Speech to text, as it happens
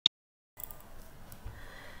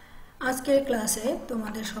আজকের ক্লাসে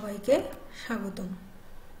তোমাদের সবাইকে স্বাগতম।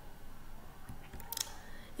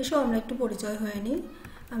 এসো আমরা একটু পরিচয় হয়ে নিই।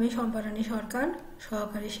 আমি সম্পারানী সরকার,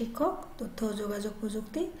 সহকারী শিক্ষক, তথ্য ও যোগাযোগ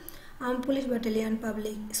প্রযুক্তি, arm police battalion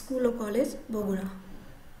public school ও কলেজ, বগুড়া।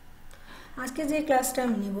 আজকে যে ক্লাসটা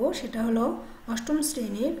আমি নিব সেটা হলো অষ্টম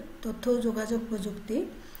শ্রেণীর তথ্য ও যোগাযোগ প্রযুক্তি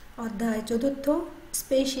অধ্যায় ৪র্থ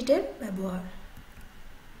স্প্রেডশিটের ব্যবহার।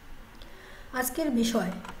 আজকের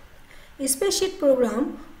বিষয় স্প্রেডশিট প্রোগ্রাম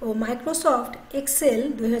ও মাইক্রোসফট এক্সেল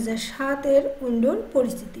 ২০০৭-এর উইন্ডোর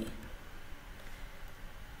পরিচিতি।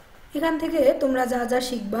 এখান থেকে তোমরা যা যা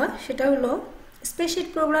শিখবা সেটা হলো স্প্রেডশিট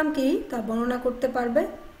প্রোগ্রাম কি তা বর্ণনা করতে পারবে,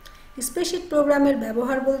 স্প্রেডশিট প্রোগ্রামের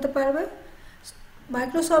ব্যবহার বলতে পারবে,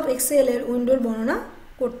 মাইক্রোসফট এক্সেলের উইন্ডোর বর্ণনা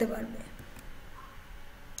করতে পারবে।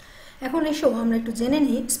 এখন এসো আমরা একটু জেনে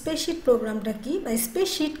নিই স্প্রেডশিট প্রোগ্রামটা কি বা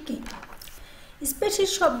স্প্রেডশিট কি। স্প্রেডশিট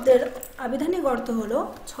শব্দের আবিধানিক অর্থ হলো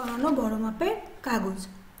ছড়ানো বড় মাপের কাগজ।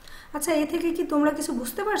 আচ্ছা, এ থেকে কি তোমরা কিছু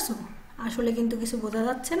বুঝতে পারছো? আসলে কিন্তু কিছু বোঝা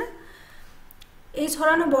যাচ্ছে না। এই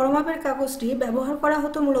ছড়ানো বড় মাপের কাগজটি ব্যবহার করা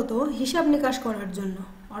হতো মূলত হিসাব নিকাশ করার জন্য,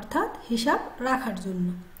 অর্থাৎ হিসাব রাখার জন্য।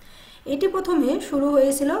 এটি প্রথমে শুরু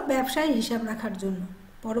হয়েছিল ব্যবসায় হিসাব রাখার জন্য,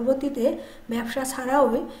 পরবর্তীতে ব্যবসা ছাড়াও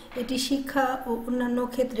এটি শিক্ষা ও অন্যান্য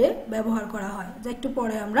ক্ষেত্রে ব্যবহার করা হয়, যা একটু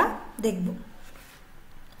পরে আমরা দেখব।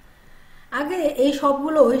 আগে এই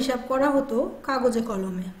সবগুলো হিসাব করা হতো কাগজে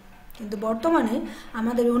কলমে, কিন্তু বর্তমানে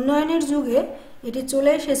আমাদের উন্নয়নের যুগে এটি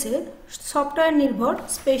চলে এসেছে সফটওয়্যার নির্ভর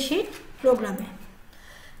স্প্রেডশিট প্রোগ্রামে।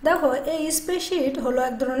 দেখো, এই স্প্রেডশিট হলো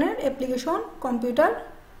এক ধরনের অ্যাপ্লিকেশন কম্পিউটার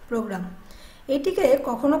প্রোগ্রাম। এটিকে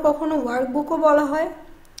কখনো কখনো ওয়ার্কবুকও বলা হয়।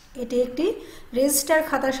 এটি একটি রেজিস্টার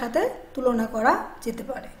খাতার সাথে তুলনা করা যেতে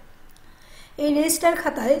পারে। এই রেজিস্টার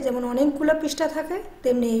খাতায় যেমন অনেকগুলো পৃষ্ঠা থাকে,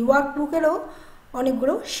 তেমনি এই ওয়ার্কবুকেরও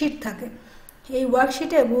অনেকগুলো শিট থাকে। এই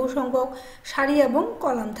ওয়ার্কশিটে বহু সংখ্যক সারি এবং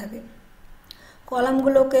কলাম থাকে।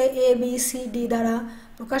 কলামগুলোকে এ বি সি ডি দ্বারা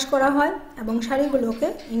প্রকাশ করা হয় এবং সারিগুলোকে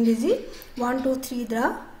ইংরেজি 1 2 3 দ্বারা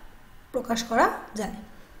প্রকাশ করা যায়।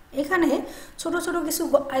 এখানে ছোট ছোট কিছু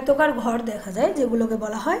আয়তাকার ঘর দেখা যায়, যেগুলোকে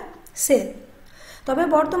বলা হয় সেল। তবে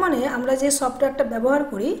বর্তমানে আমরা যে সফটওয়্যারটা ব্যবহার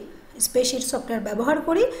করি, স্প্রেডশিট সফটওয়্যার ব্যবহার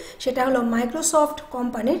করি, সেটা হলো মাইক্রোসফট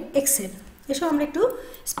কোম্পানির এক্সেল। এসব আমরা একটু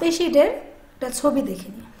স্প্রেডশিটের একটা ছবি দেখে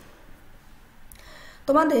নিই।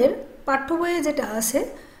 তোমাদের পাঠ্য বইয়ে যেটা আছে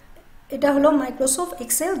এটা হলো মাইক্রোসফট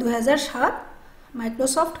এক্সেল ২০০৭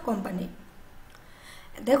 মাইক্রোসফট কোম্পানি।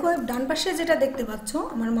 দেখো, ডান পাশে যেটা দেখতে পাচ্ছ,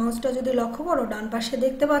 আমার মাউসটা যদি লক্ষ্য করো, ডান পাশে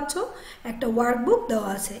দেখতে পাচ্ছ একটা ওয়ার্কবুক দেওয়া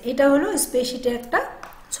আছে। এটা হলো স্প্রেডশিটের একটা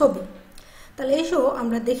ছবি। তাহলে এসো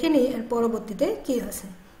আমরা দেখে নিই এর পরবর্তীতে কি আছে।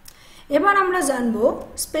 এবার আমরা জানবো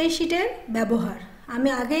স্প্রেডশিটের ব্যবহার। আমি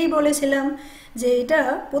আগেই বলেছিলাম যে এটা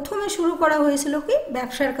প্রথমে শুরু করা হয়েছিল কি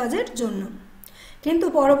ব্যবসার কাজের জন্য, কিন্তু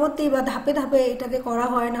পরবর্তী বা ধাপে ধাপে এটাকে করা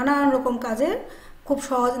হয় নানান রকম কাজ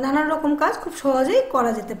খুব সহজেই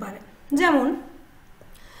করা যেতে পারে। যেমন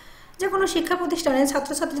যে কোনো শিক্ষা প্রতিষ্ঠানে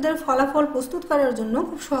ছাত্রছাত্রীদের ফলাফল প্রস্তুত করার জন্য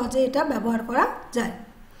খুব সহজে এটা ব্যবহার করা যায়।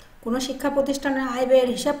 কোনো শিক্ষা প্রতিষ্ঠানের আয় ব্যয়ের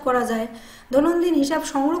হিসাব করা যায়, দৈনন্দিন হিসাব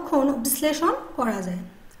সংরক্ষণ ও বিশ্লেষণ করা যায়,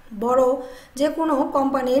 বড় যে কোনো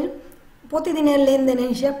কোম্পানির প্রতিদিনের লেনদেনের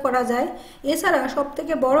হিসাব করা যায়। এছাড়া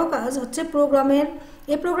সবথেকে বড় কাজ হচ্ছে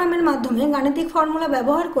এই প্রোগ্রামের মাধ্যমে গাণিতিক ফর্মুলা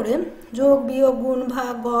ব্যবহার করে যোগ বিয়োগ গুণ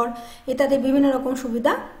ভাগ গড় ইত্যাদি বিভিন্ন রকম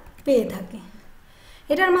সুবিধা পেয়ে থাকে।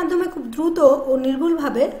 এটার মাধ্যমে খুব দ্রুত ও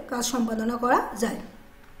নির্ভুলভাবে কাজ সম্পাদনা করা যায়।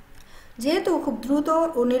 যেহেতু খুব দ্রুত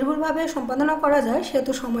ও নির্ভুলভাবে সম্পাদনা করা যায়,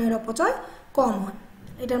 সেহেতু সময়ের অপচয় কম হয়।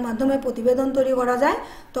 এটার মাধ্যমে প্রতিবেদন তৈরি করা যায়,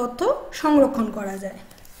 তথ্য সংরক্ষণ করা যায়।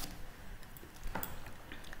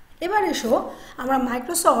 এবার এসো আমরা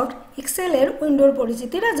মাইক্রোসফট এক্সেলের উইন্ডোর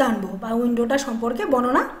পরিচিতিটা জানবো বা উইন্ডোটা সম্পর্কে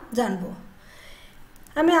বর্ণনা জানবো।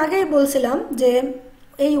 আমি আগেই বলছিলাম যে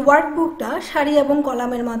এই ওয়ার্কবুকটা সারি এবং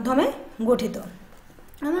কলামের মাধ্যমে গঠিত।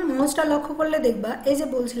 আমার মাউসটা লক্ষ্য করলে দেখবা, এই যে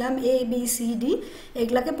বলছিলাম এ বি সি ডি,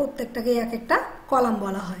 এগুলাকে প্রত্যেকটাকে এক একটা কলাম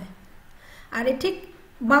বলা হয়। আর এ ঠিক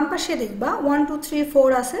বাম পাশে দেখবা 1 2 3 4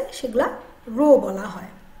 আছে, সেগুলা রো বলা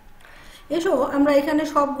হয়। এসো আমরা এখানে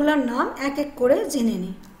সবগুলোর নাম এক এক করে জেনে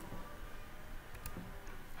নিই।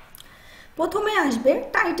 প্রথমে আসবে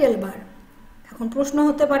টাইটেল বার। এখন প্রশ্ন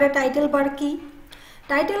হতে পারে টাইটেল বার কি?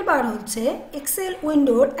 টাইটেল বার হচ্ছে এক্সেল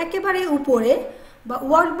উইন্ডোর একেবারে উপরে বা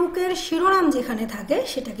ওয়ার্কবুকের শিরোনাম যেখানে থাকে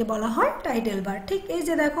সেটাকে বলা হয় টাইটেল বার। ঠিক এই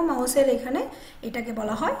যে দেখো মাউসের এখানে, এটাকে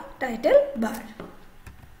বলা হয় টাইটেল বার।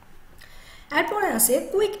 এরপরে আছে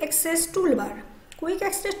quick access toolbar. Quick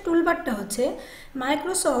access টুলবারটা হচ্ছে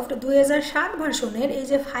মাইক্রোসফট ২০০৭ ভার্সনের এই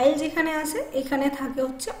যে ফাইল যেখানে আছে, এখানে থাকে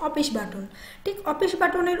হচ্ছে অফিস বাটন। ঠিক অফিস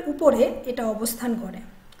বাটনের উপরে এটা অবস্থান করে।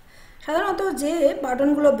 সাধারণত যে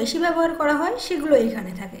বাটনগুলো বেশি ব্যবহার করা হয় সেগুলো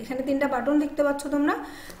এইখানে থাকে। এখানে 3টা বাটন দেখতে পাচ্ছ তোমরা,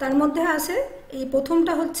 তার মধ্যে আছে এই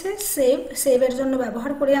প্রথমটা হচ্ছে সেভের জন্য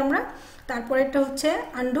ব্যবহার করি আমরা, তারপরেরটা হচ্ছে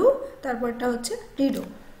আনডু, তারপরেরটা হচ্ছে রিডো।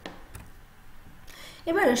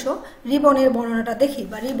 এবার এসো রিবনের বর্ণনাটা দেখি,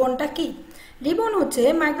 বা রিবনটা কি। রিবন হচ্ছে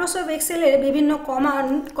মাইক্রোসফট এক্সেলের বিভিন্ন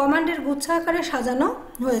কমান্ডের গুচ্ছ আকারে সাজানো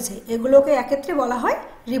হয়েছে, এগুলোকে একত্রে বলা হয়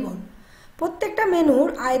রিবন। প্রত্যেকটা মেনুর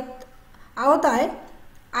আওতায়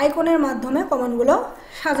আইকনের মাধ্যমে কমান্ডগুলো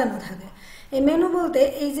সাজানো থাকে। এই মেনু বলতে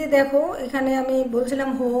এই যে দেখো এখানে আমি বলছিলাম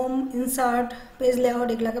হোম, ইনসার্ট, পেজ লেআউট,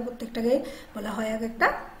 এগুলাকে প্রত্যেকটাকে বলা হয় এক একটা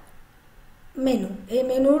মেনু। এই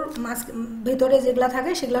মেনুর ভিতরে যেগুলা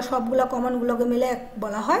থাকে সেগুলা সবগুলা কমান্ডগুলোকে মিলে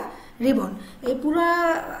বলা হয় রিবন। এই পুরা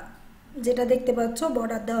যেটা দেখতে পাচ্ছ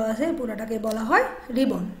বর্ডার দেওয়া আছে, পুরাটাকে বলা হয়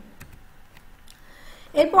রিবন।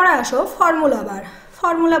 এরপরে আসো ফর্মুলা বার।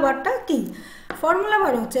 ফর্মুলা বারটা কি? ফর্মুলা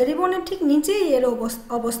বার হচ্ছে রিবনের ঠিক নিচেই এর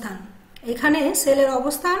অবস্থান। এখানে সেলের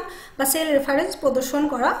অবস্থান বা সেল রেফারেন্স প্রদর্শন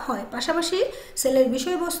করা হয়, পাশাপাশি সেলের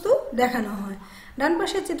বিষয়বস্তু দেখানো হয়। ডান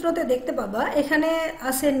পাশের চিত্রতে দেখতে পাবা এখানে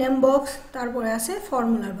আছে নেম বক্স, তারপরে আছে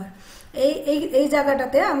ফর্মুলা বার। এই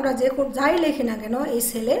জায়গাটাতে আমরা যাই লিখি না কেন এই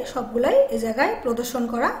সেলে সবগুলাই এই জায়গায় প্রদর্শন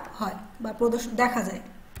করা হয় বা দেখা যায়।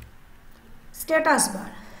 Status bar.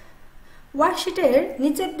 ওয়ার্কশিটের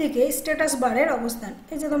নিচের দিকে স্ট্যাটাস বারের অবস্থান,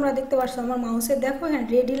 এই যে তোমরা দেখতে পাচ্ছ আমার মাউসে দেখো এখানে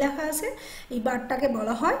রেডি লেখা আছে, এই বারটাকে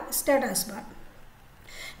বলা হয় স্ট্যাটাস বার।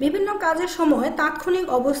 বিভিন্ন কাজের সময় তাৎক্ষণিক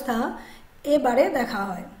অবস্থা এ বারে দেখা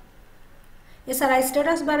হয়। এছাড়া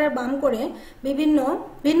স্ট্যাটাস বারের বাম করে ভিন্ন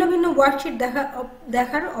ভিন্ন ওয়ার্কশিট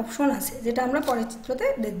দেখার অপশন আছে, যেটা আমরা পরের চিত্রতে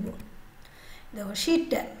দেখব। দেখো শিট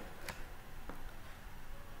ট্যাব।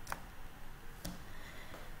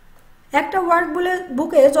 একটা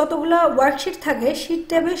বুকে যতগুলো ওয়ার্কশিট থাকে শিট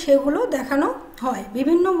ট্যাবে সেগুলো দেখানো হয়।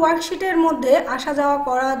 বিভিন্ন ওয়ার্কশিটের মধ্যে আসা যাওয়া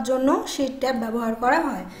করার জন্য শিট ট্যাব ব্যবহার করা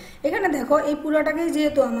হয়। এখানে দেখো এই পুরোটাকে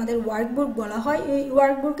যেহেতু আমাদের ওয়ার্কবুক বলা হয়, এই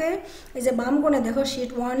ওয়ার্কবুকে এই যে বাম কোণে দেখো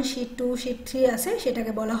শিট 1, শিট 2, শিট 3 আছে,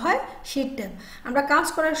 সেটাকে বলা হয় শিট ট্যাব। আমরা কাজ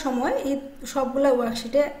করার সময় এই সবগুলো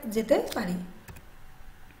ওয়ার্কশিটে যেতে পারি।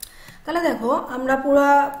 তাহলে দেখো আমরা পুরো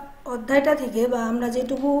অধ্যায়টা থেকে বা আমরা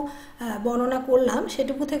যেটুকু বর্ণনা করলাম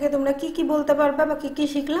সেটুকু থেকে তোমরা কি কি বলতে পারবা বা কি কি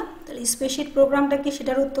শিখলাম। তাহলে স্প্রেডশিট প্রোগ্রামটা কি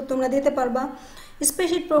সেটার উত্তর তোমরা দিতে পারবা।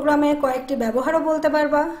 স্প্রেডশিট প্রোগ্রামে কয়েকটি ব্যবহারও বলতে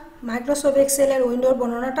পারবা। মাইক্রোসফট এক্সেলের উইন্ডোর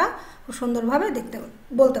বর্ণনাটা খুব সুন্দরভাবে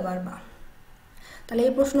বলতে পারবা। তাহলে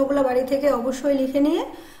এই প্রশ্নগুলো বাড়ি থেকে অবশ্যই লিখে নিয়ে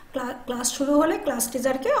ক্লাস শুরু হলে ক্লাস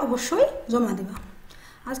টিচারকে অবশ্যই জমা দিবা।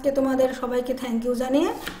 আজকে তোমাদের সবাইকে থ্যাংক ইউ জানিয়ে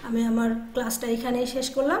আমি আমার ক্লাসটা এখানেই শেষ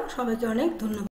করলাম। সবাইকে অনেক ধন্যবাদ।